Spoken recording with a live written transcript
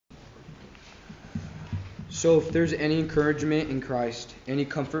So if there's any encouragement in Christ, any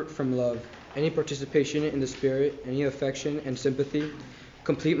comfort from love, any participation in the Spirit, any affection and sympathy,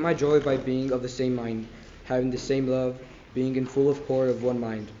 complete my joy by being of the same mind, having the same love, being in full accord of one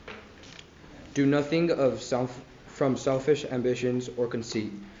mind. Do nothing from selfish ambitions or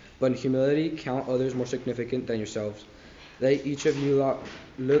conceit, but in humility count others more significant than yourselves. Let each of you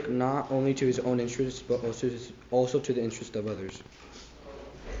look not only to his own interests, but also to the interest of others.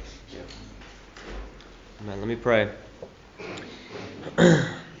 Amen. Let me pray.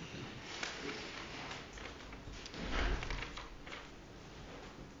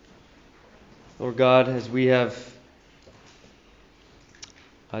 Lord God, as we have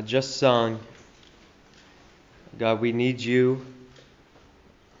just sung, God, we need you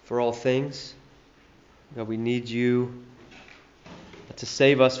for all things. God, we need you to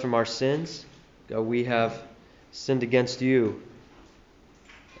save us from our sins. God, we have sinned against you.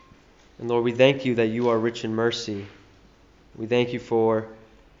 And Lord, we thank you that you are rich in mercy. We thank you for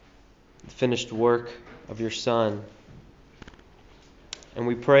the finished work of your Son. And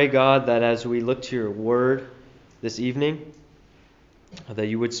we pray, God, that as we look to your word this evening, that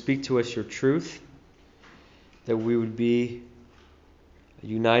you would speak to us your truth, that we would be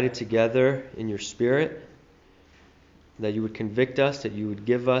united together in your Spirit, that you would convict us, that you would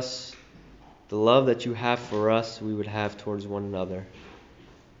give us the love that you have for us, we would have towards one another.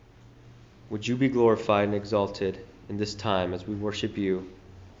 Would you be glorified and exalted in this time as we worship you,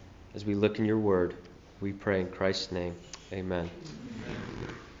 as we look in your word? We pray in Christ's name. Amen.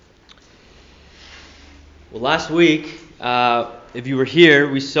 Well, last week, if you were here,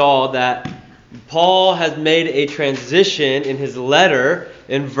 we saw that Paul has made a transition in his letter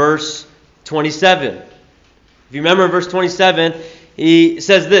in verse 27. If you remember in verse 27, he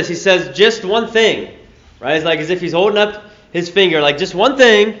says this. He says, just one thing. Right? It's like as if he's holding up his finger. Like, just one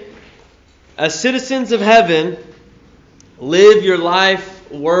thing. As citizens of heaven, live your life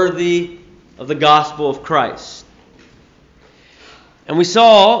worthy of the gospel of Christ. And we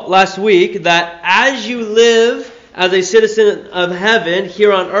saw last week that as you live as a citizen of heaven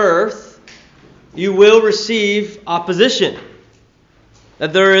here on earth, you will receive opposition.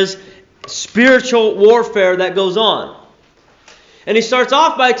 That there is spiritual warfare that goes on. And he starts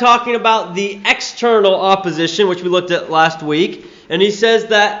off by talking about the external opposition, which we looked at last week. And he says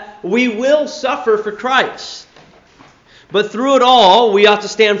that we will suffer for Christ. But through it all, we ought to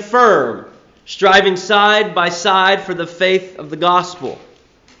stand firm, striving side by side for the faith of the gospel.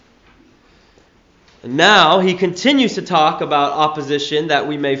 And now he continues to talk about opposition that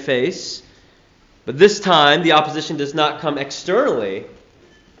we may face. But this time, the opposition does not come externally,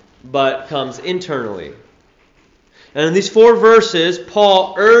 but comes internally. And in these 4 verses,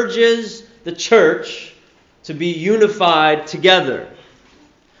 Paul urges the church to be unified together.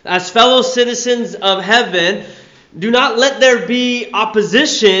 As fellow citizens of heaven, do not let there be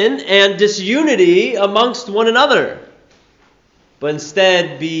opposition and disunity amongst one another, but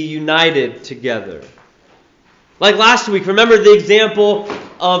instead be united together. Like last week, remember the example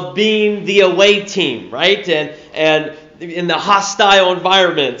of being the away team, right? And in the hostile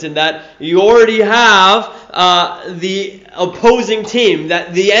environment, and that you already have the opposing team,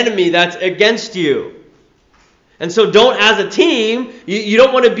 that the enemy that's against you. And so don't, as a team, you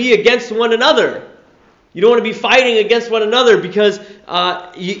don't want to be against one another. You don't want to be fighting against one another because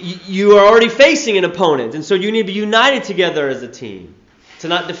you are already facing an opponent. And so you need to be united together as a team to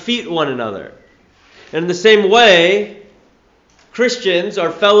not defeat one another. And in the same way, Christians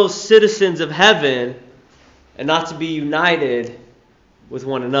are fellow citizens of heaven and not to be united with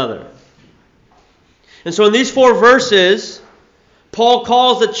one another. And so in these 4 verses, Paul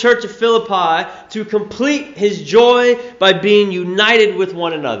calls the church of Philippi to complete his joy by being united with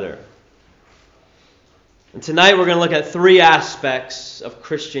one another. And tonight we're going to look at 3 aspects of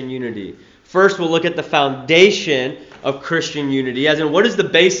Christian unity. First, we'll look at the foundation of Christian unity, as in what is the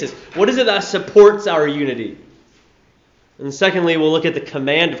basis? What is it that supports our unity? And secondly, we'll look at the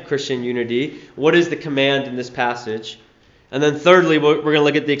command of Christian unity. What is the command in this passage? And then thirdly, we're going to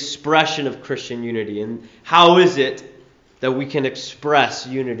look at the expression of Christian unity. And how is it that we can express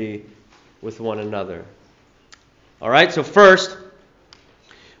unity with one another? All right, so first,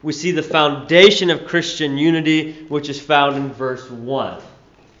 we see the foundation of Christian unity, which is found in verse 1.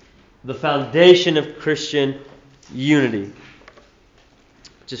 The foundation of Christian unity,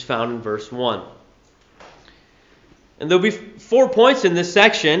 which is found in verse 1. And there'll be 4 points in this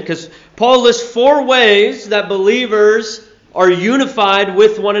section, because Paul lists 4 ways that believers are unified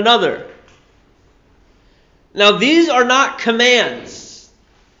with one another. Now, these are not commands,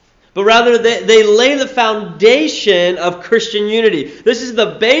 but rather they lay the foundation of Christian unity. This is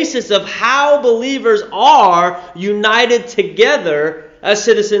the basis of how believers are united together as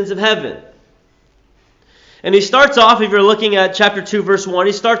citizens of heaven. And he starts off, if you're looking at chapter 2, verse 1,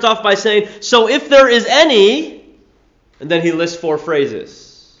 he starts off by saying, so if there is any, and then he lists 4 phrases.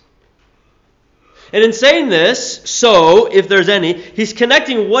 And in saying this, so, if there's any, he's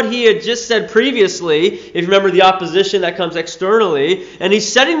connecting what he had just said previously, if you remember the opposition that comes externally, and he's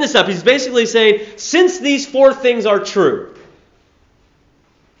setting this up. He's basically saying, since these 4 things are true,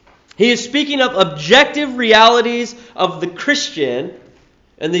 he is speaking of objective realities of the Christian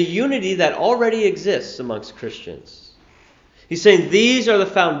and the unity that already exists amongst Christians. He's saying these are the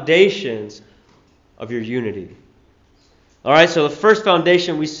foundations of your unity. All right, so the first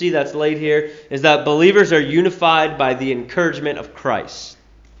foundation we see that's laid here is that believers are unified by the encouragement of Christ.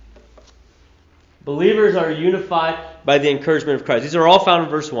 Believers are unified by the encouragement of Christ. These are all found in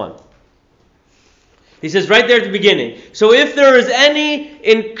verse 1. He says right there at the beginning, so if there is any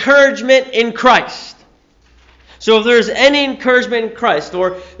encouragement in Christ. So if there is any encouragement in Christ,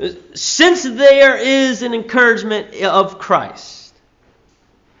 or since there is an encouragement of Christ.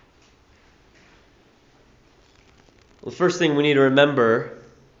 Well, the first thing we need to remember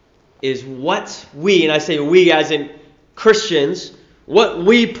is what we, and I say we as in Christians, what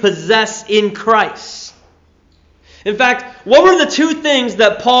we possess in Christ. In fact, what were the 2 things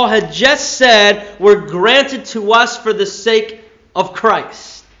that Paul had just said were granted to us for the sake of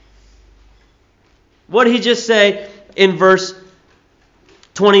Christ? What did he just say in verse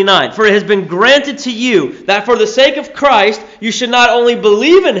 29? For it has been granted to you that for the sake of Christ you should not only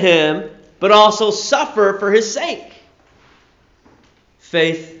believe in him, but also suffer for his sake.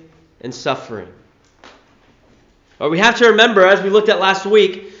 Faith and suffering. We have to remember, as we looked at last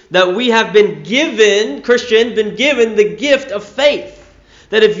week, that we have been given the gift of faith.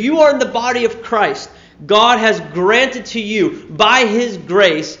 That if you are in the body of Christ, God has granted to you, by his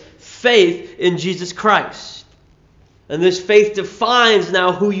grace, faith in Jesus Christ. And this faith defines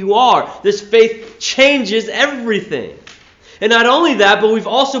now who you are. This faith changes everything. And not only that, but we've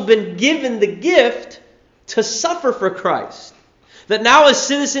also been given the gift to suffer for Christ. That now as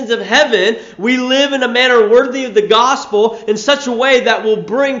citizens of heaven, we live in a manner worthy of the gospel in such a way that will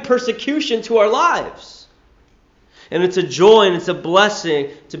bring persecution to our lives. And it's a joy and it's a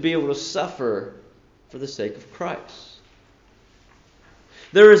blessing to be able to suffer for the sake of Christ.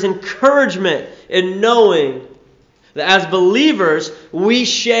 There is encouragement in knowing that as believers, we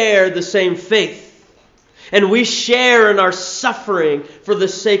share the same faith. And we share in our suffering for the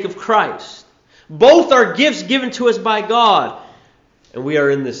sake of Christ. Both are gifts given to us by God. And we are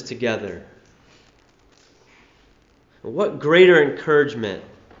in this together. What greater encouragement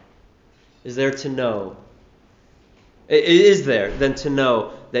is there to know? Is there than to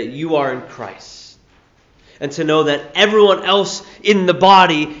know that you are in Christ? And to know that everyone else in the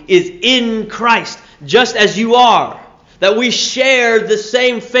body is in Christ, just as you are. That we share the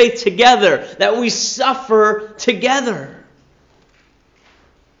same faith together. That we suffer together.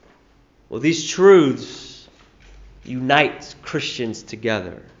 Well, these truths unite Christians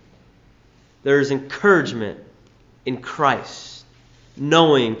together. There is encouragement in Christ,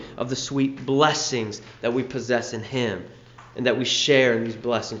 knowing of the sweet blessings that we possess in him, and that we share in these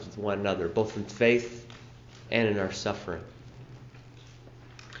blessings with one another, both in faith and in our suffering.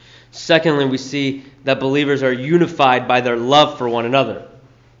 Secondly, we see that believers are unified by their love for one another.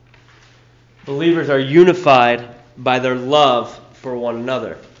 Believers are unified by their love for one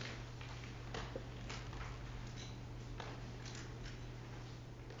another.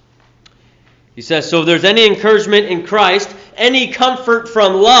 He says, so if there's any encouragement in Christ, any comfort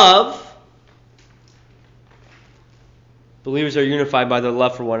from love, believers are unified by their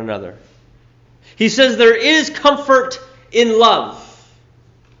love for one another. He says there is comfort in love.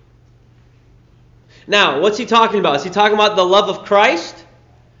 Now, what's he talking about? Is he talking about the love of Christ?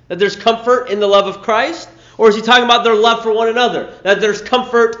 That there's comfort in the love of Christ? Or is he talking about their love for one another? That there's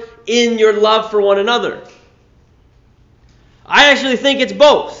comfort in your love for one another? I actually think it's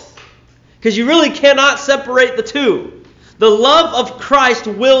both. Because you really cannot separate the two. The love of Christ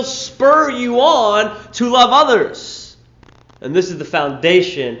will spur you on to love others. And this is the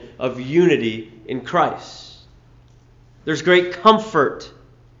foundation of unity in Christ. There's great comfort,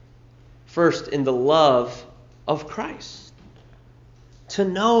 first, in the love of Christ. To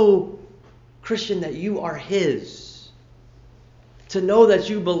know, Christian, that you are his. To know that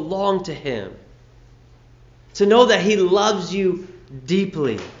you belong to him. To know that he loves you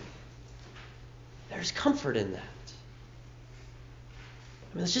deeply. There's comfort in that.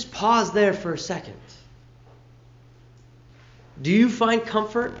 Let's just pause there for a second. Do you find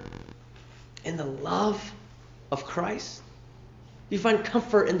comfort in the love of Christ? Do you find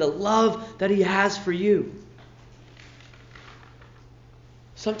comfort in the love that He has for you?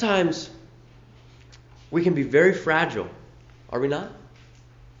 Sometimes we can be very fragile, are we not?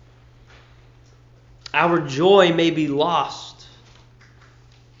 Our joy may be lost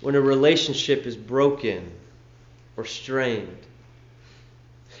when a relationship is broken or strained.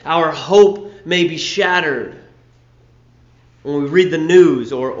 Our hope may be shattered when we read the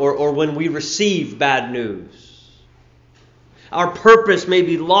news or when we receive bad news. Our purpose may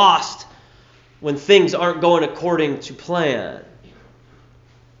be lost when things aren't going according to plan.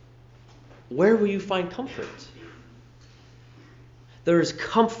 Where will you find comfort? There is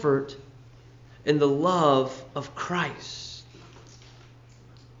comfort in the love of Christ.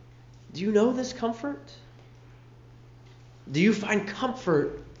 Do you know this comfort? Do you find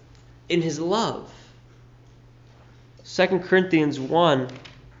comfort in His love? 2 Corinthians 1,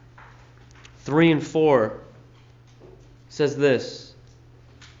 3 and 4 says this: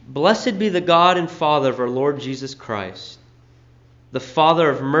 Blessed be the God and Father of our Lord Jesus Christ, the Father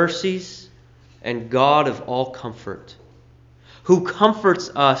of mercies and God of all comfort, who comforts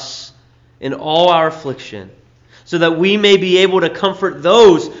us in all our affliction, so that we may be able to comfort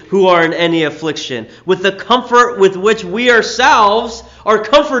those who are in any affliction with the comfort with which we ourselves are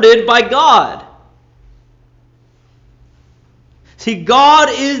comforted by God. See, God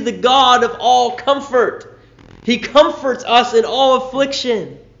is the God of all comfort. He comforts us in all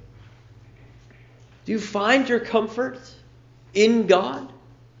affliction. Do you find your comfort in God?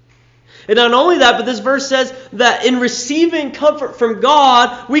 And not only that, but this verse says that in receiving comfort from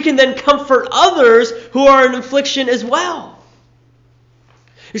God, we can then comfort others who are in affliction as well.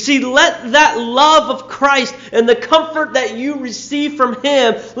 You see, let that love of Christ and the comfort that you receive from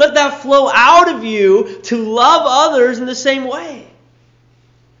Him, let that flow out of you to love others in the same way.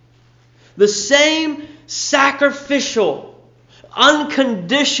 The same sacrificial,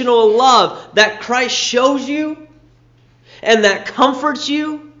 unconditional love that Christ shows you and that comforts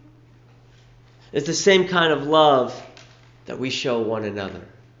you is the same kind of love that we show one another.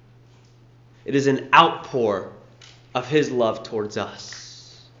 It is an outpour of His love towards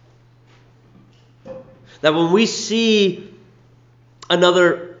us. That when we see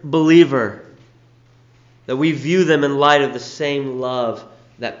another believer, that we view them in light of the same love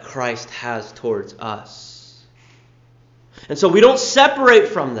that Christ has towards us. And so we don't separate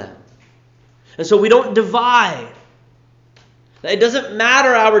from them. And so we don't divide. It doesn't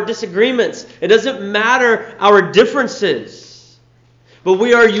matter our disagreements. It doesn't matter our differences. But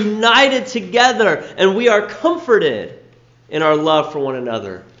we are united together and we are comforted in our love for one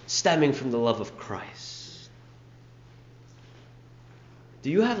another, stemming from the love of Christ. Do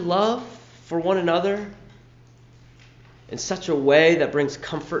you have love for one another in such a way that brings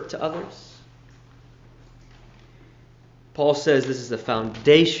comfort to others? Paul says this is the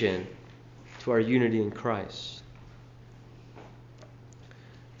foundation to our unity in Christ.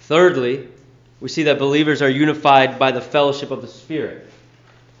 Thirdly, we see that believers are unified by the fellowship of the Spirit.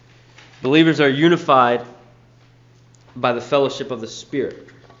 Believers are unified by the fellowship of the Spirit.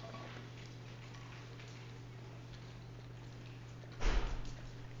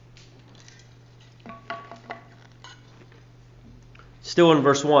 Still in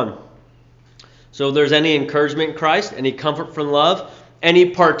verse 1. So if there's any encouragement in Christ, any comfort from love,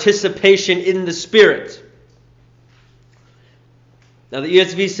 any participation in the Spirit. Now the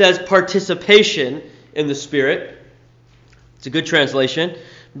ESV says participation in the Spirit. It's a good translation.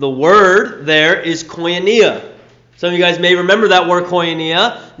 The word there is koinonia. Some of you guys may remember that word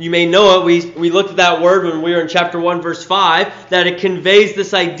koinonia. You may know it. We looked at that word when we were in chapter 1, verse 5, that it conveys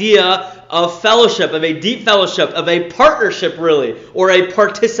this idea of fellowship, of a deep fellowship, of a partnership really, or a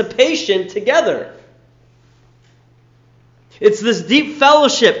participation together. It's this deep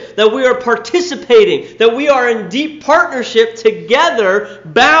fellowship that we are participating, that we are in deep partnership together,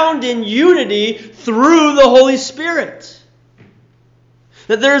 bound in unity through the Holy Spirit.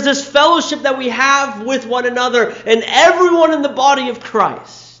 That there is this fellowship that we have with one another and everyone in the body of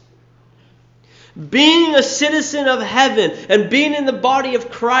Christ. Being a citizen of heaven and being in the body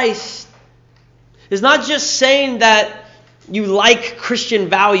of Christ is not just saying that you like Christian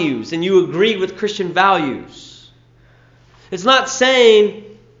values and you agree with Christian values. It's not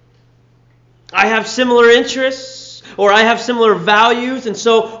saying I have similar interests or I have similar values, and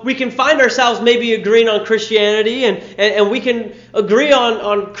so we can find ourselves maybe agreeing on Christianity and we can agree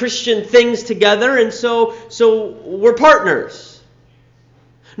on Christian things together, and so we're partners.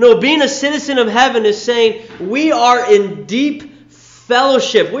 No, being a citizen of heaven is saying we are in deep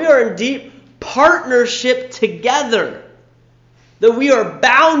fellowship. We are in deep partnership together. That we are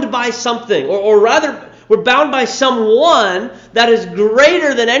bound by something, or rather, we're bound by someone that is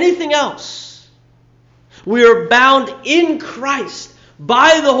greater than anything else. We are bound in Christ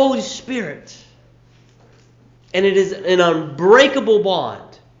by the Holy Spirit. And it is an unbreakable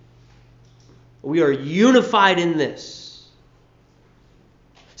bond. We are unified in this.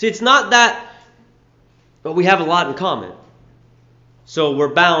 See, it's not that but we have a lot in common. So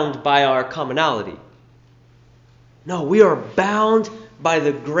we're bound by our commonality. No, we are bound by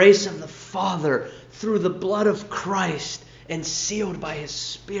the grace of the Father through the blood of Christ and sealed by His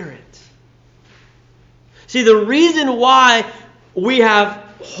Spirit. See, the reason why we have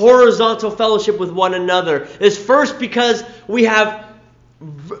horizontal fellowship with one another is first because we have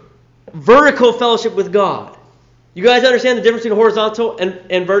vertical fellowship with God. You guys understand the difference between horizontal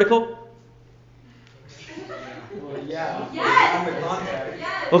and vertical? Yeah.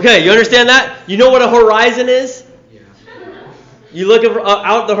 Yes. Okay, you understand that? You know what a horizon is? You look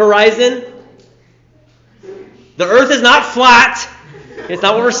out the horizon. The earth is not flat. It's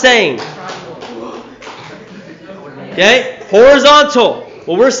not what we're saying. Okay? Horizontal.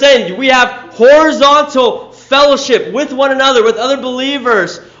 What we're saying, we have horizontal fellowship with one another, with other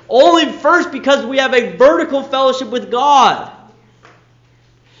believers, only first because we have a vertical fellowship with God.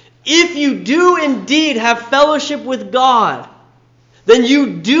 If you do indeed have fellowship with God, then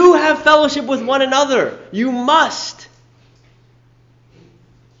you do have fellowship with one another. You must.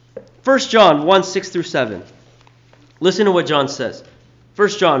 1 John 1, 6 through 7. Listen to what John says. 1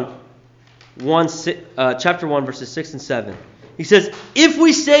 John 1, chapter 1, verses 6 and 7. He says, if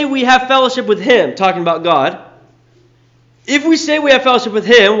we say we have fellowship with Him, talking about God, if we say we have fellowship with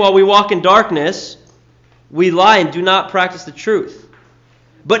Him while we walk in darkness, we lie and do not practice the truth.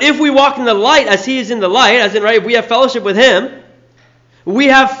 But if we walk in the light as He is in the light, as in, right, if we have fellowship with Him, we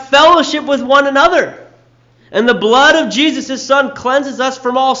have fellowship with one another. And the blood of Jesus, His Son, cleanses us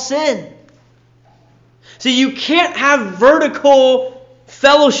from all sin. See, you can't have vertical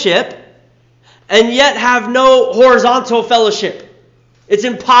fellowship and yet have no horizontal fellowship. It's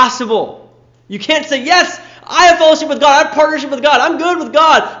impossible. You can't say, yes, I have fellowship with God, I have partnership with God, I'm good with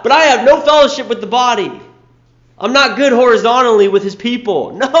God, but I have no fellowship with the body. I'm not good horizontally with His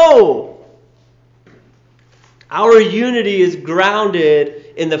people. No! Our unity is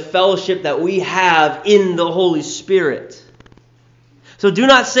grounded in the fellowship that we have in the Holy Spirit. So do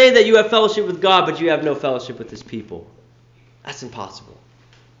not say that you have fellowship with God, but you have no fellowship with His people. That's impossible.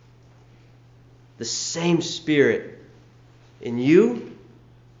 The same Spirit in you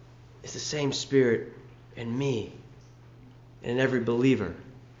is the same Spirit in me and in every believer.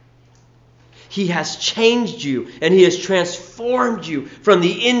 He has changed you and He has transformed you from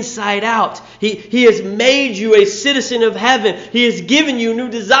the inside out. He has made you a citizen of heaven. He has given you new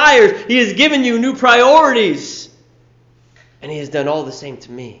desires. He has given you new priorities. And He has done all the same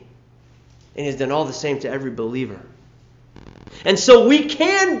to me. And He has done all the same to every believer. And so we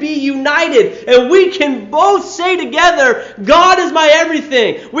can be united and we can both say together, God is my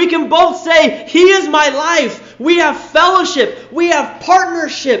everything. We can both say, He is my life. We have fellowship. We have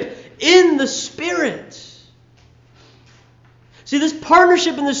partnership in the Spirit. See, this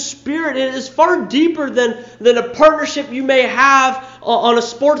partnership in the Spirit is far deeper than a partnership you may have on a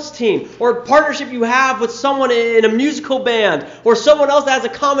sports team, or a partnership you have with someone in a musical band, or someone else that has a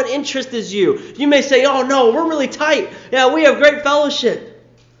common interest as you. You may say, oh no, we're really tight. Yeah, we have great fellowship.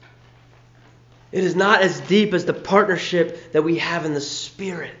 It is not as deep as the partnership that we have in the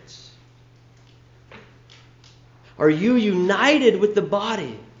Spirit. Are you united with the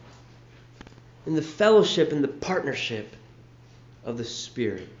body in the fellowship and the partnership of the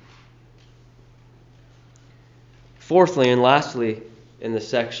Spirit? Fourthly and lastly in this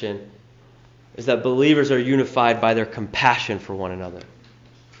section is that believers are unified by their compassion for one another.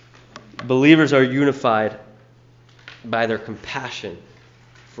 Believers are unified by their compassion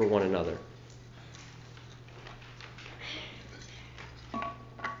for one another.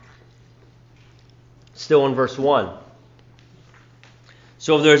 Still in verse 1.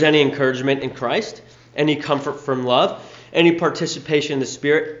 So if there's any encouragement in Christ, any comfort from love, any participation in the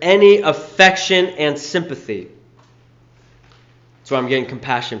Spirit, any affection and sympathy. That's where I'm getting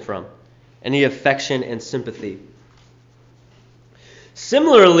compassion from. Any affection and sympathy.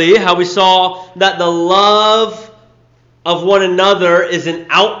 Similarly, how we saw that the love of one another is an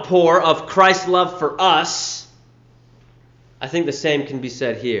outpour of Christ's love for us, I think the same can be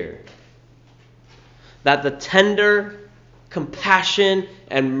said here. That the tender compassion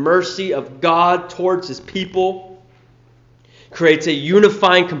and mercy of God towards His people creates a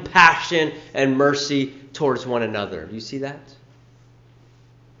unifying compassion and mercy towards one another. Do you see that?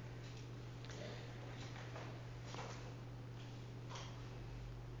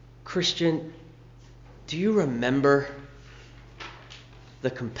 Christian, do you remember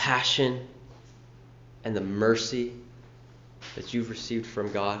the compassion and the mercy that you've received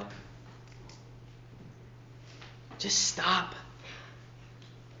from God? Just stop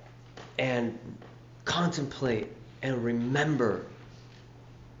and contemplate and remember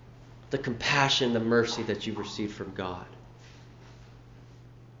the compassion, the mercy that you've received from God.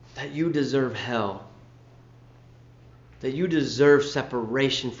 That you deserve hell. That you deserve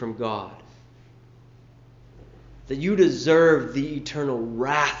separation from God. That you deserve the eternal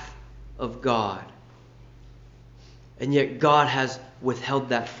wrath of God. And yet God has withheld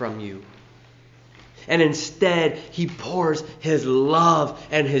that from you. And instead, He pours His love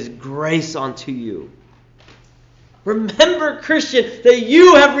and His grace onto you. Remember, Christian, that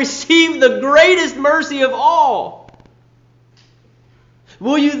you have received the greatest mercy of all.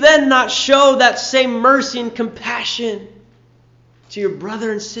 Will you then not show that same mercy and compassion to your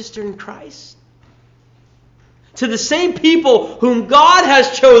brother and sister in Christ? To the same people whom God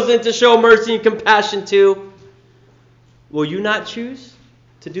has chosen to show mercy and compassion to, will you not choose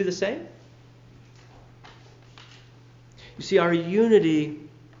to do the same? You see, our unity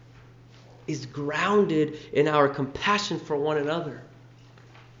is grounded in our compassion for one another.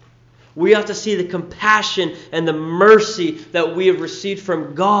 We have to see the compassion and the mercy that we have received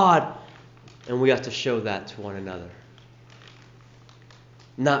from God, and we have to show that to one another.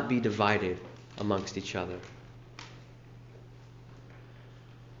 Not be divided amongst each other.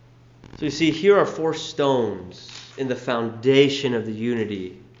 So you see, here are 4 stones in the foundation of the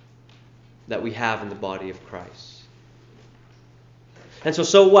unity that we have in the body of Christ. And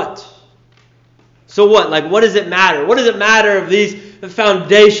so what? So what? Like, what does it matter? What does it matter of these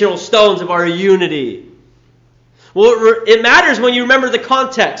foundational stones of our unity? Well, it matters when you remember the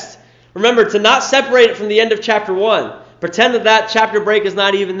context. Remember to not separate it from the end of chapter 1. Pretend that chapter break is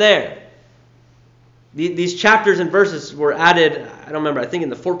not even there. These chapters and verses were added, I don't remember, I think in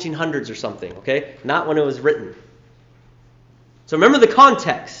the 1400s or something, okay? Not when it was written. So remember the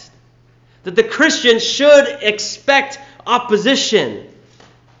context. That the Christian should expect opposition.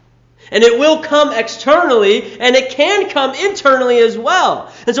 And it will come externally, and it can come internally as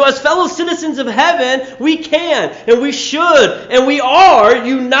well. And so as fellow citizens of heaven, we can, and we should, and we are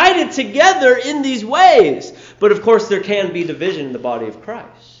united together in these ways. But of course, there can be division in the body of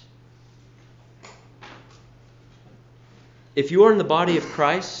Christ. If you are in the body of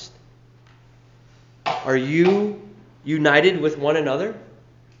Christ, are you united with one another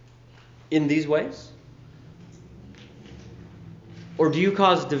in these ways? Or do you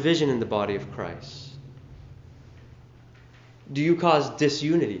cause division in the body of Christ? Do you cause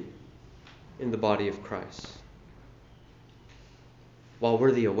disunity in the body of Christ? While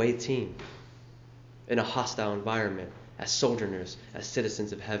we're the away team in a hostile environment, as sojourners, as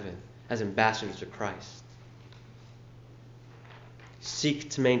citizens of heaven, as ambassadors of Christ. Seek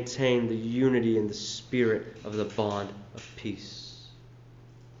to maintain the unity in the spirit of the bond of peace.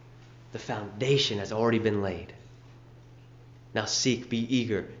 The foundation has already been laid. Now seek, be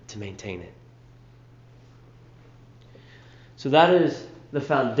eager to maintain it. So that is the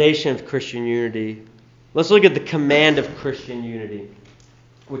foundation of Christian unity. Let's look at the command of Christian unity,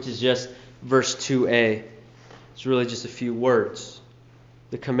 which is just verse 2a. It's really just a few words.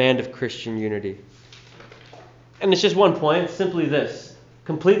 The command of Christian unity. And it's just one point. It's simply this.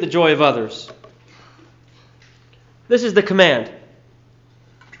 Complete the joy of others. This is the command.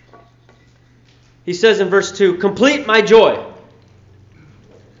 He says in verse 2, complete my joy.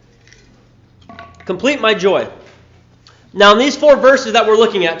 Complete my joy. Now in these 4 verses that we're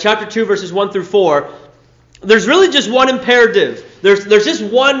looking at, chapter 2, verses 1 through 4, there's really just one imperative. There's just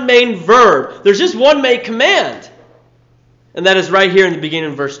one main verb. There's just one main command. And that is right here in the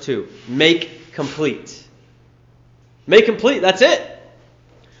beginning of verse 2. Make complete. Make complete. That's it.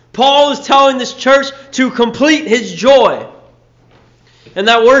 Paul is telling this church to complete his joy. And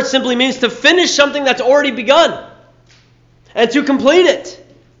that word simply means to finish something that's already begun. And to complete it.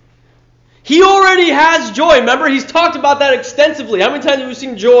 He already has joy. Remember, he's talked about that extensively. How many times have we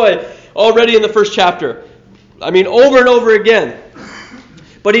seen joy already in the first chapter? I mean, over and over again.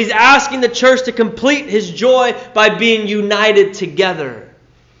 But he's asking the church to complete his joy by being united together.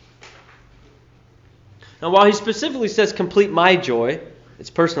 Now, while he specifically says complete my joy, it's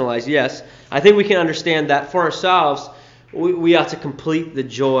personalized, yes. I think we can understand that for ourselves, we ought to complete the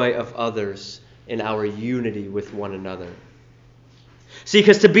joy of others in our unity with one another. See,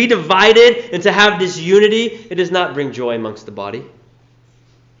 because to be divided and to have disunity, it does not bring joy amongst the body.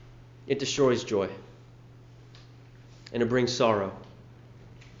 It destroys joy. And it brings sorrow.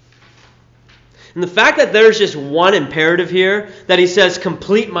 And the fact that there's just one imperative here, that he says,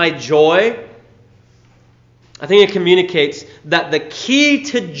 complete my joy, I think it communicates that the key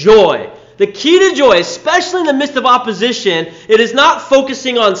to joy, especially in the midst of opposition, it is not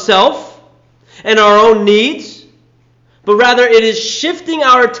focusing on self and our own needs, but rather it is shifting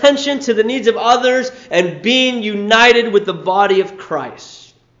our attention to the needs of others and being united with the body of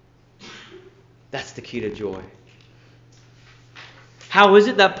Christ. That's the key to joy. How is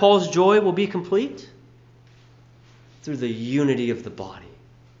it that Paul's joy will be complete? Through the unity of the body.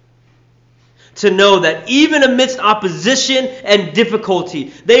 To know that even amidst opposition and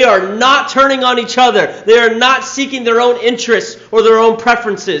difficulty, they are not turning on each other. They are not seeking their own interests or their own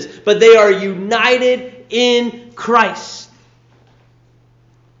preferences, but they are united in Christ.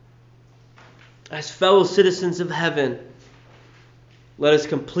 As fellow citizens of heaven, let us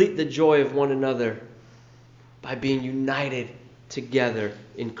complete the joy of one another by being united together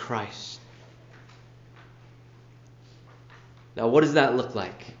in Christ. Now, what does that look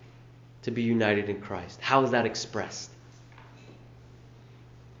like, to be united in Christ? How is that expressed?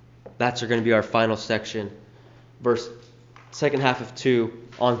 That's going to be our final section, second half of 2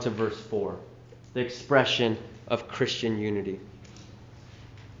 on to verse 4. The expression of Christian unity.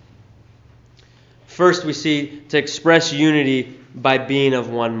 First, we see to express unity by being of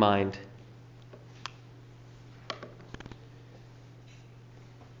one mind.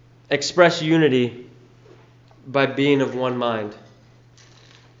 Express unity by being of one mind.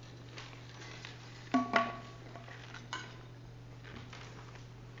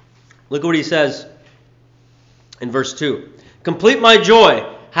 Look what he says in verse 2. Complete my joy.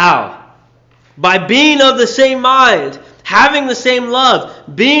 How? By being of the same mind, having the same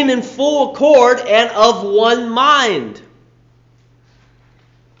love, being in full accord and of one mind.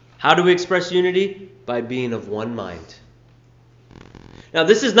 How do we express unity? By being of one mind. Now,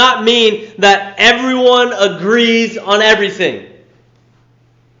 this does not mean that everyone agrees on everything.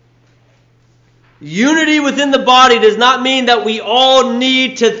 Unity within the body does not mean that we all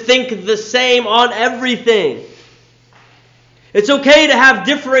need to think the same on everything. It's okay to have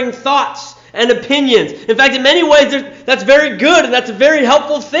differing thoughts and opinions. In fact, in many ways, that's very good and that's a very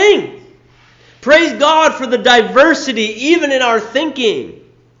helpful thing. Praise God for the diversity even in our thinking.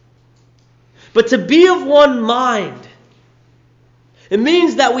 But to be of one mind, it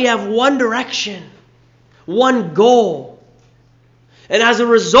means that we have one direction, one goal. And as a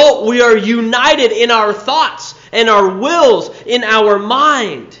result, we are united in our thoughts and our wills, in our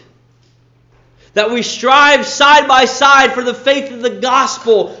mind. That we strive side by side for the faith of the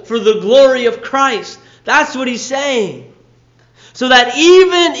gospel, for the glory of Christ. That's what he's saying. So that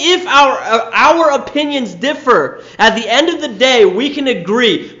even if our opinions differ, at the end of the day, we can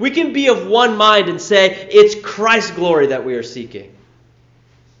agree. We can be of one mind and say, it's Christ's glory that we are seeking.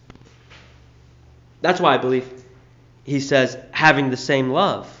 That's why I believe he says, having the same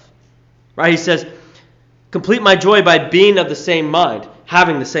love. Right? He says, complete my joy by being of the same mind,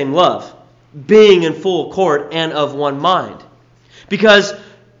 having the same love, being in full accord and of one mind. Because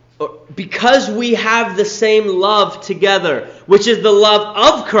we have the same love together, which is the love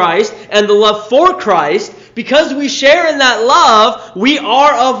of Christ and the love for Christ, because we share in that love, we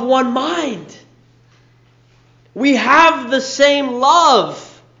are of one mind. We have the same love.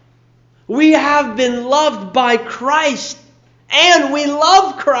 We have been loved by Christ, and we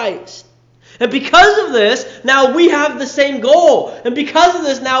love Christ. And because of this, now we have the same goal. And because of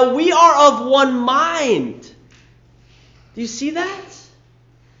this, now we are of one mind. Do you see that?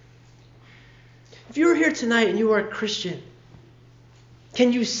 If you are here tonight and you are a Christian,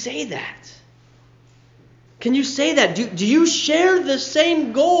 can you say that? Can you say that? Do you share the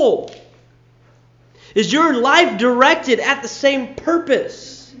same goal? Is your life directed at the same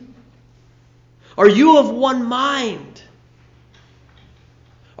purpose? Are you of one mind?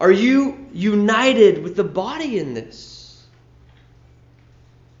 Are you united with the body in this?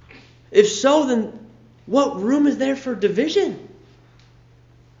 If so, then what room is there for division?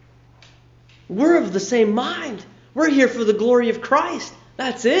 We're of the same mind. We're here for the glory of Christ.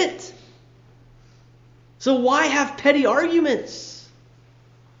 That's it. So why have petty arguments?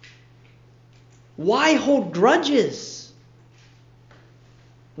 Why hold grudges?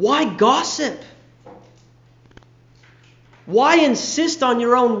 Why gossip? Why insist on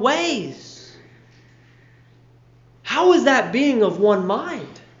your own ways? How is that being of one mind?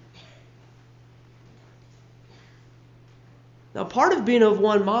 Now, part of being of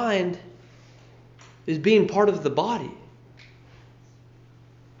one mind is being part of the body.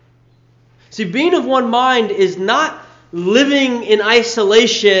 See, being of one mind is not living in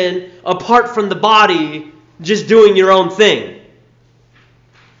isolation apart from the body, just doing your own thing.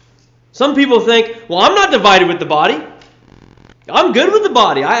 Some people think, well, I'm not divided with the body. I'm good with the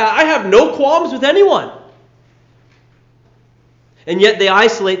body. I have no qualms with anyone. And yet they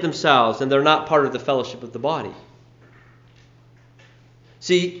isolate themselves and they're not part of the fellowship of the body.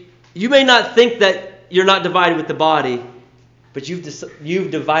 See, you may not think that you're not divided with the body, but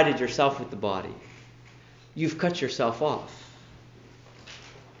you've divided yourself with the body. You've cut yourself off.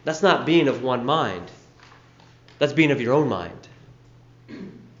 That's not being of one mind. That's being of your own mind.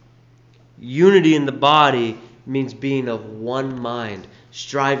 Unity in the body means being of one mind,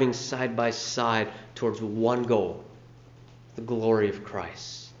 striving side by side towards one goal, the glory of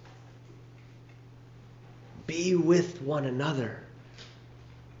Christ. Be with one another,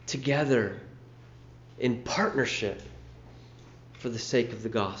 together, in partnership for the sake of the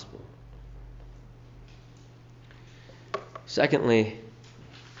gospel. Secondly,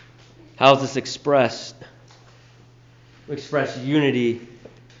 how is this expressed? We express unity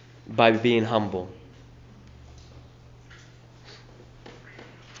by being humble.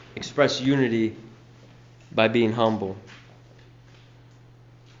 Express unity by being humble.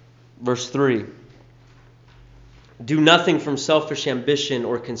 Verse 3. Do nothing from selfish ambition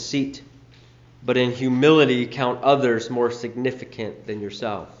or conceit, but in humility count others more significant than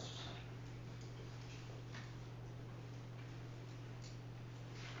yourselves.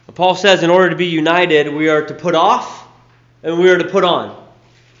 Paul says in order to be united, we are to put off and we are to put on.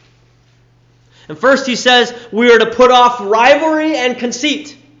 And first he says we are to put off rivalry and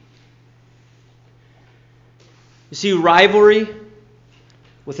conceit. You see, rivalry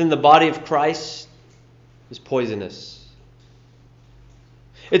within the body of Christ is poisonous.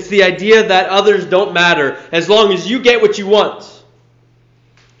 It's the idea that others don't matter as long as you get what you want.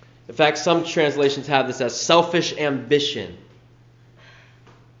 In fact, some translations have this as selfish ambition.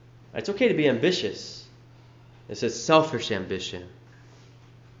 It's okay to be ambitious. It says selfish ambition.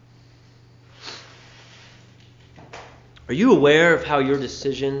 Are you aware of how your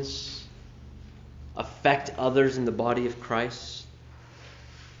decisions affect others in the body of Christ?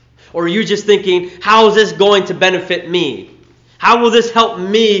 Or are you just thinking, how is this going to benefit me? How will this help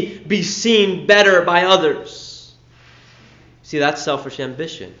me be seen better by others? See, that's selfish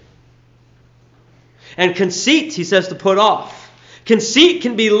ambition. And conceit, he says to put off. Conceit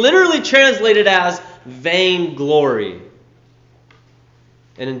can be literally translated as vain glory.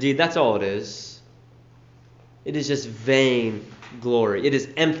 And indeed, that's all it is. It is just vain glory. It is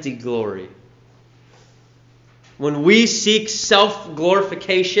empty glory. When we seek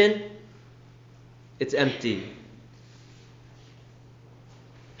self-glorification, it's empty.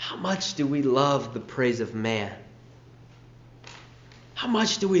 How much do we love the praise of man? How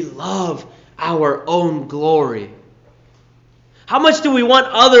much do we love our own glory? How much do we want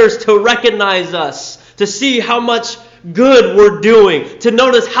others to recognize us, to see how much good we're doing, to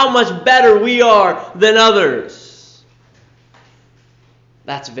notice how much better we are than others?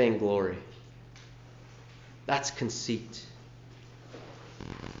 That's vainglory. That's conceit.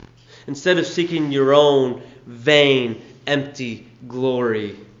 Instead of seeking your own vain, empty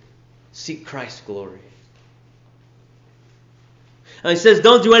glory, seek Christ's glory. And he says,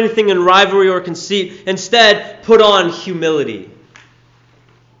 don't do anything in rivalry or conceit. Instead, put on humility.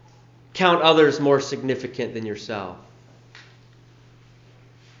 Count others more significant than yourself.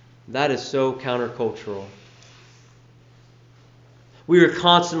 That is so countercultural. We are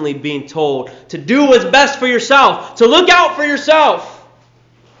constantly being told to do what's best for yourself, to look out for yourself.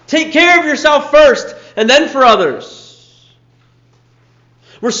 Take care of yourself first, and then for others.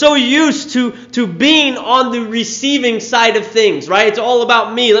 We're so used to being on the receiving side of things, right? It's all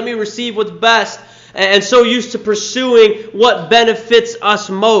about me. Let me receive what's best. And so used to pursuing what benefits us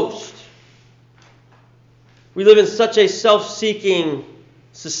most. We live in such a self-seeking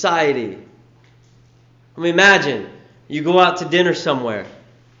society. I mean, imagine you go out to dinner somewhere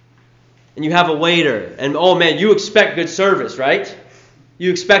and you have a waiter and, oh man, you expect good service, right?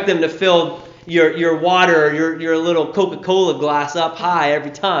 You expect them to fill your water or your little Coca-Cola glass up high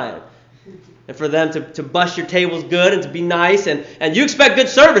every time. And for them to bust your tables good and to be nice. And you expect good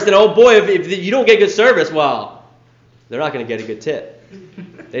service. And oh boy, if you don't get good service, well, they're not going to get a good tip.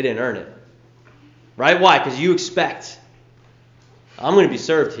 They didn't earn it. Right? Why? Because you expect, I'm going to be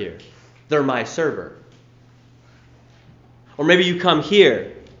served here. They're my server. Or maybe you come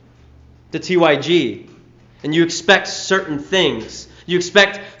here to TYG and you expect certain things. You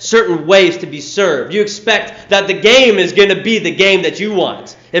expect certain ways to be served. You expect that the game is going to be the game that you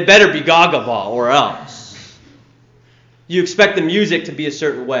want. It better be Gaga Ball or else. You expect the music to be a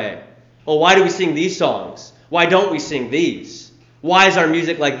certain way. Well, why do we sing these songs? Why don't we sing these? Why is our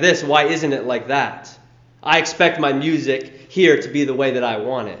music like this? Why isn't it like that? I expect my music here to be the way that I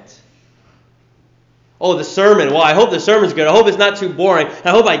want it. Oh, the sermon. Well, I hope the sermon's good. I hope it's not too boring. I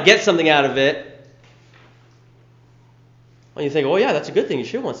hope I get something out of it. Well, you think, oh yeah, that's a good thing. You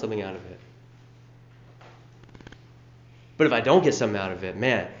should want something out of it. But if I don't get something out of it,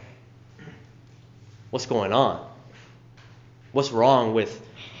 man, what's going on? What's wrong with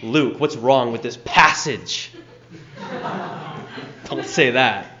Luke? What's wrong with this passage? Don't say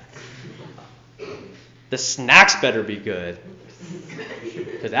that. The snacks better be good.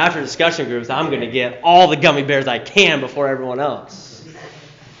 Because after discussion groups, I'm going to get all the gummy bears I can before everyone else.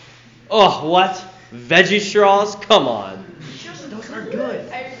 Oh, what? Veggie straws? Come on. Those are good.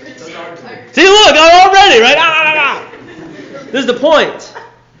 See, look, I'm all ready, right? This is the point.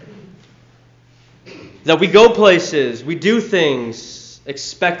 That we go places, we do things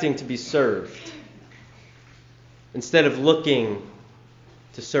expecting to be served instead of looking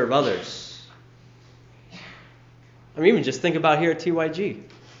to serve others. I mean, even just think about here at TYG.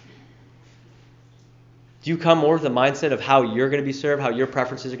 Do you come more with the mindset of how you're going to be served, how your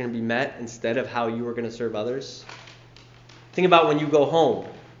preferences are going to be met, instead of how you are going to serve others? Think about when you go home.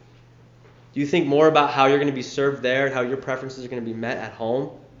 Do you think more about how you're going to be served there and how your preferences are going to be met at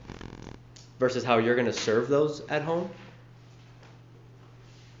home versus how you're going to serve those at home?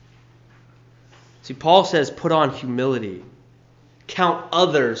 See, Paul says, put on humility. Count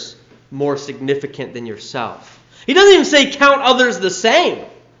others more significant than yourself. He doesn't even say count others the same.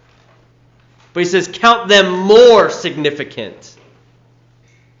 But he says count them more significant.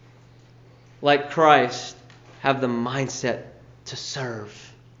 Like Christ, have the mindset to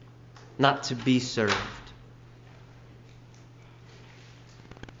serve, not to be served.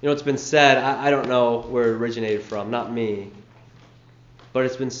 You know, it's been said, I don't know where it originated from, not me. But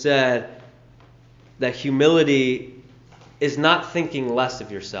it's been said that humility is not thinking less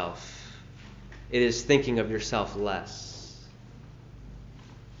of yourself. It is thinking of yourself less.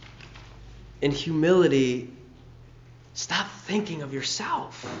 In humility, stop thinking of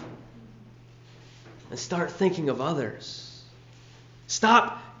yourself and start thinking of others.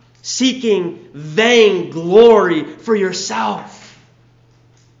 Stop seeking vain glory for yourself.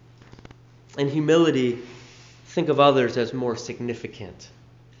 In humility, think of others as more significant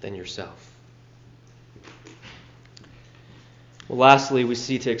than yourself. Well, lastly, we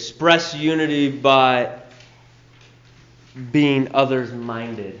see to express unity by being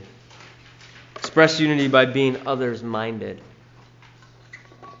others-minded. Express unity by being others-minded.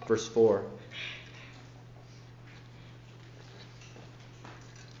 Verse 4.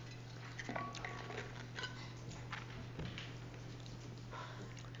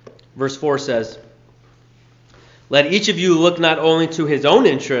 Verse 4 says, "Let each of you look not only to his own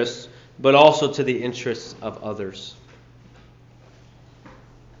interests, but also to the interests of others."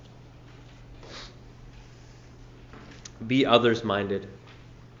 Be others-minded.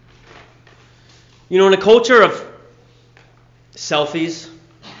 You know, in a culture of selfies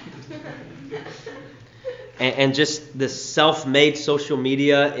and just this self-made social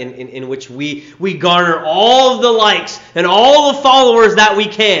media in which we garner all of the likes and all the followers that we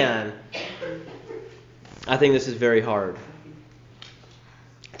can, I think this is very hard.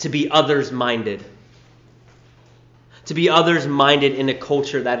 To be others-minded. To be others-minded in a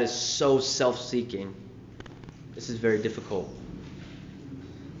culture that is so self-seeking. This is very difficult.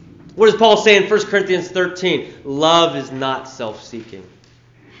 What does Paul say in 1 Corinthians 13? Love is not self-seeking.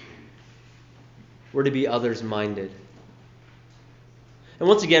 We're to be others-minded. And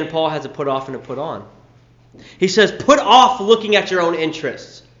once again, Paul has a put off and a put on. He says, put off looking at your own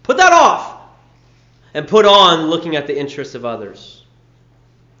interests. Put that off. And put on looking at the interests of others.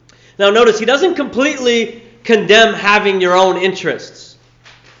 Now notice, he doesn't completely condemn having your own interests.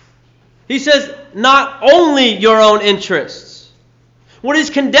 He says, not only your own interests. What he's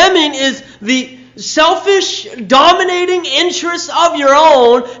condemning is the selfish, dominating interests of your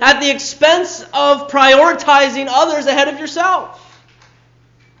own at the expense of prioritizing others ahead of yourself.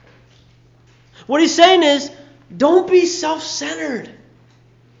 What he's saying is, don't be self-centered.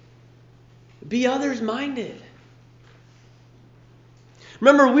 Be others-minded.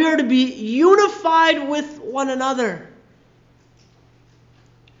 Remember, we are to be unified with one another.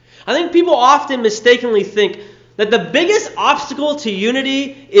 I think people often mistakenly think that the biggest obstacle to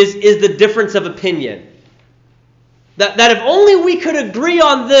unity is the difference of opinion. That if only we could agree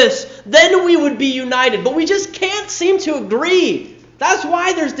on this, then we would be united. But we just can't seem to agree. That's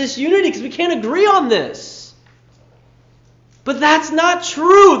why there's disunity, because we can't agree on this. But that's not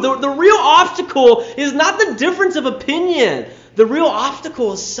true. The real obstacle is not the difference of opinion. The real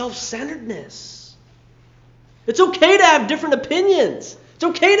obstacle is self-centeredness. It's okay to have different opinions. It's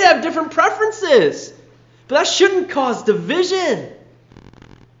okay to have different preferences. But that shouldn't cause division.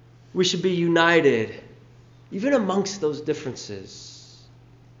 We should be united even amongst those differences.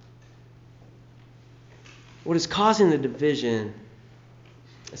 What is causing the division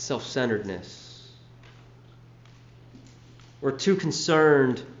is self-centeredness. We're too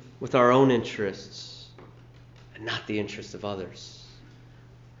concerned with our own interests and not the interests of others.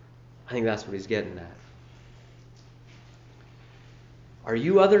 I think that's what he's getting at. Are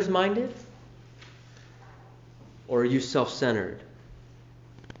you others-minded? Or are you self-centered?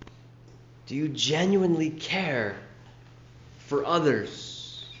 Do you genuinely care for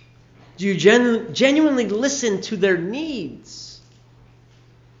others? Do you genuinely listen to their needs?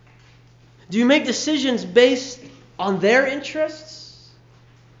 Do you make decisions based on their interests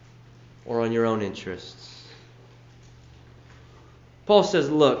or on your own interests? Paul says,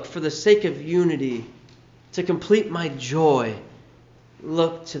 look, for the sake of unity, to complete my joy,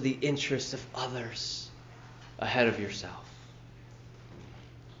 look to the interests of others ahead of yourself.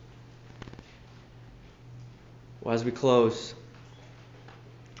 Well, as we close,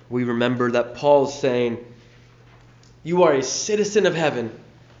 we remember that Paul's saying, you are a citizen of heaven,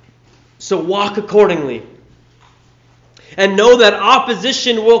 so walk accordingly. And know that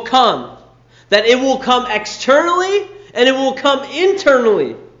opposition will come, that it will come externally and it will come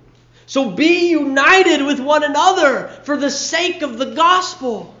internally. So be united with one another for the sake of the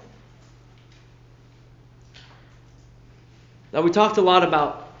gospel. Now, we talked a lot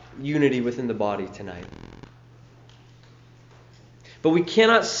about unity within the body tonight. But we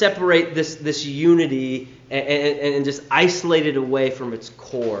cannot separate this unity and just isolate it away from its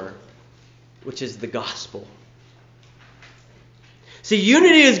core, which is the gospel. See,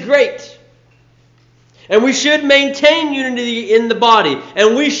 unity is great. And we should maintain unity in the body.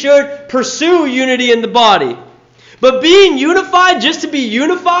 And we should pursue unity in the body. But being unified just to be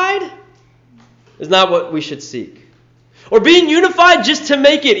unified is not what we should seek. Or being unified just to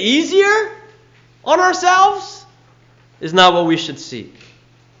make it easier on ourselves is not what we should seek.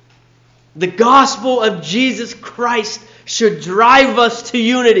 The gospel of Jesus Christ should drive us to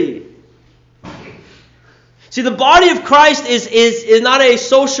unity. See, the body of Christ is not a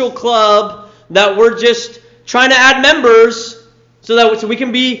social club that we're just trying to add members so we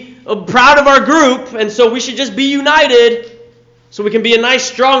can be proud of our group, and so we should just be united so we can be a nice,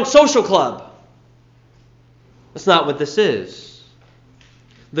 strong social club. That's not what this is.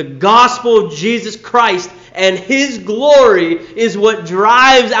 The gospel of Jesus Christ and His glory is what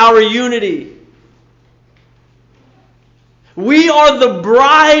drives our unity. We are the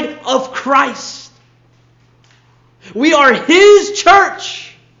bride of Christ. We are His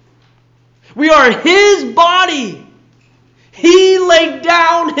church. We are His body. He laid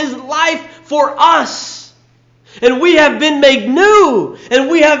down His life for us. And we have been made new. And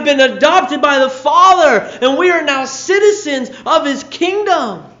we have been adopted by the Father. And we are now citizens of His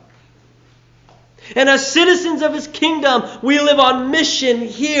kingdom. And as citizens of His kingdom, we live on mission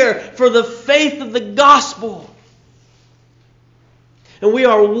here for the faith of the gospel. And we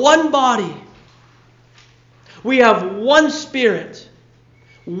are one body. We have one Spirit,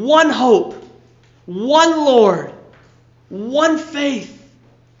 one hope, one Lord, one faith,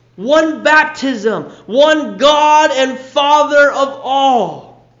 one baptism, one God and Father of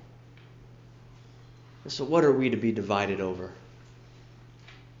all. And so what are we to be divided over?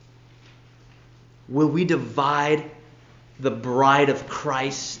 Will we divide the bride of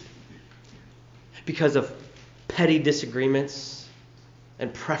Christ because of petty disagreements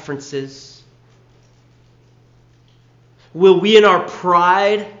and preferences? Will we in our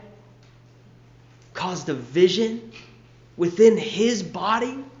pride cause division within His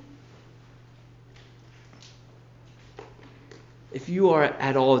body? If you are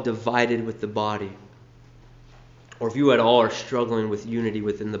at all divided with the body, or if you at all are struggling with unity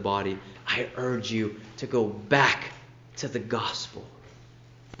within the body, I urge you to go back to the gospel.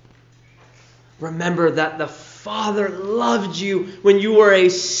 Remember that the Father loved you when you were a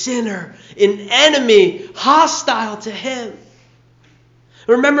sinner, an enemy, hostile to Him.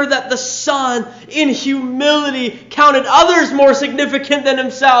 Remember that the Son, in humility, counted others more significant than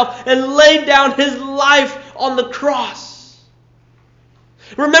Himself and laid down His life on the cross.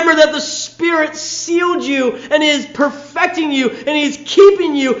 Remember that the Spirit sealed you and is perfecting you and He is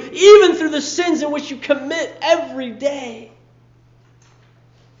keeping you even through the sins in which you commit every day.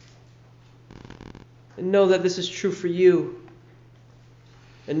 And know that this is true for you.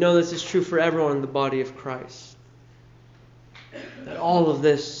 And know this is true for everyone in the body of Christ. That all of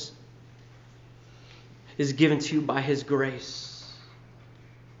this is given to you by His grace.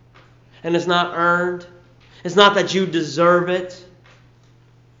 And it's not earned. It's not that you deserve it.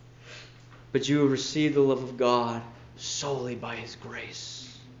 But you have received the love of God solely by His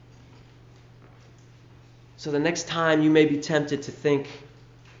grace. So the next time you may be tempted to think,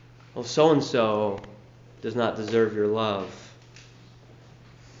 well, so-and-so does not deserve your love,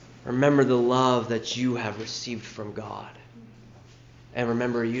 remember the love that you have received from God. And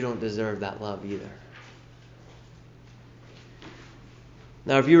remember, you don't deserve that love either.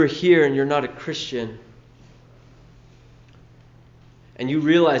 Now, if you are here and you're not a Christian, and you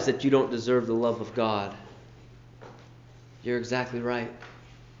realize that you don't deserve the love of God, you're exactly right.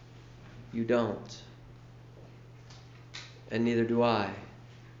 You don't. And neither do I.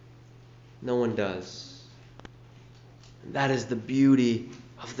 No one does. And that is the beauty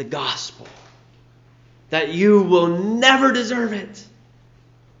of the gospel. That you will never deserve it.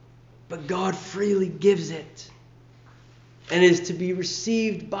 But God freely gives it. And is to be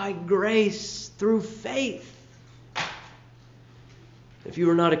received by grace through faith. If you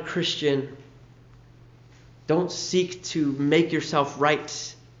are not a Christian, don't seek to make yourself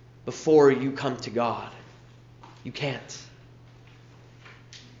right before you come to God. You can't.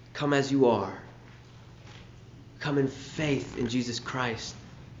 Come as you are. Come in faith in Jesus Christ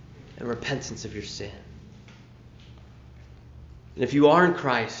and repentance of your sin. And if you are in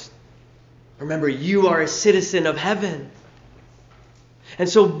Christ, remember you are a citizen of heaven. And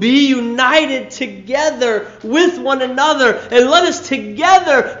so be united together with one another, and let us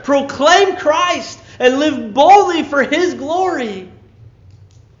together proclaim Christ and live boldly for His glory.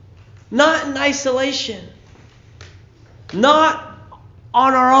 Not in isolation. Not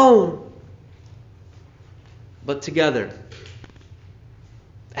on our own. But together.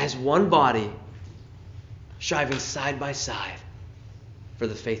 As one body. Striving side by side for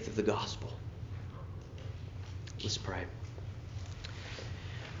the faith of the gospel. Let's pray.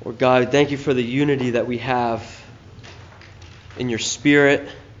 Lord God, thank you for the unity that we have in your Spirit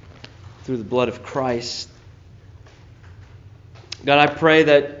through the blood of Christ. God, I pray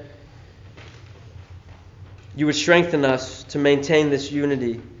that you would strengthen us to maintain this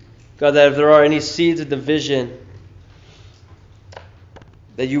unity. God, that if there are any seeds of division,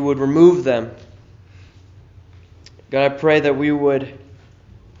 that you would remove them. God, I pray that we would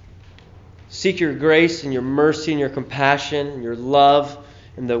seek your grace and your mercy and your compassion and your love,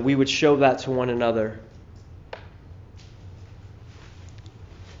 and that we would show that to one another.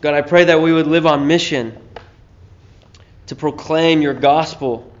 God, I pray that we would live on mission to proclaim your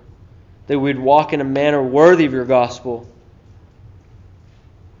gospel, that we would walk in a manner worthy of your gospel.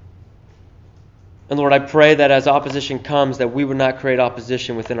 And Lord, I pray that as opposition comes, that we would not create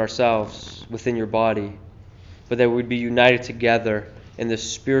opposition within ourselves, within your body, but that we would be united together in this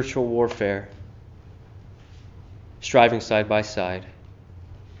spiritual warfare, striving side by side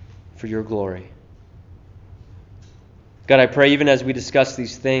for your glory. God, I pray even as we discuss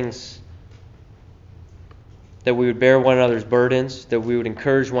these things, that we would bear one another's burdens, that we would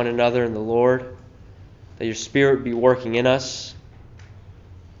encourage one another in the Lord, that your Spirit would be working in us.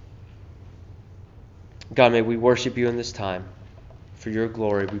 God, may we worship you in this time. For your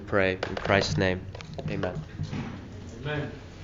glory we pray. In Christ's name, amen. Amen.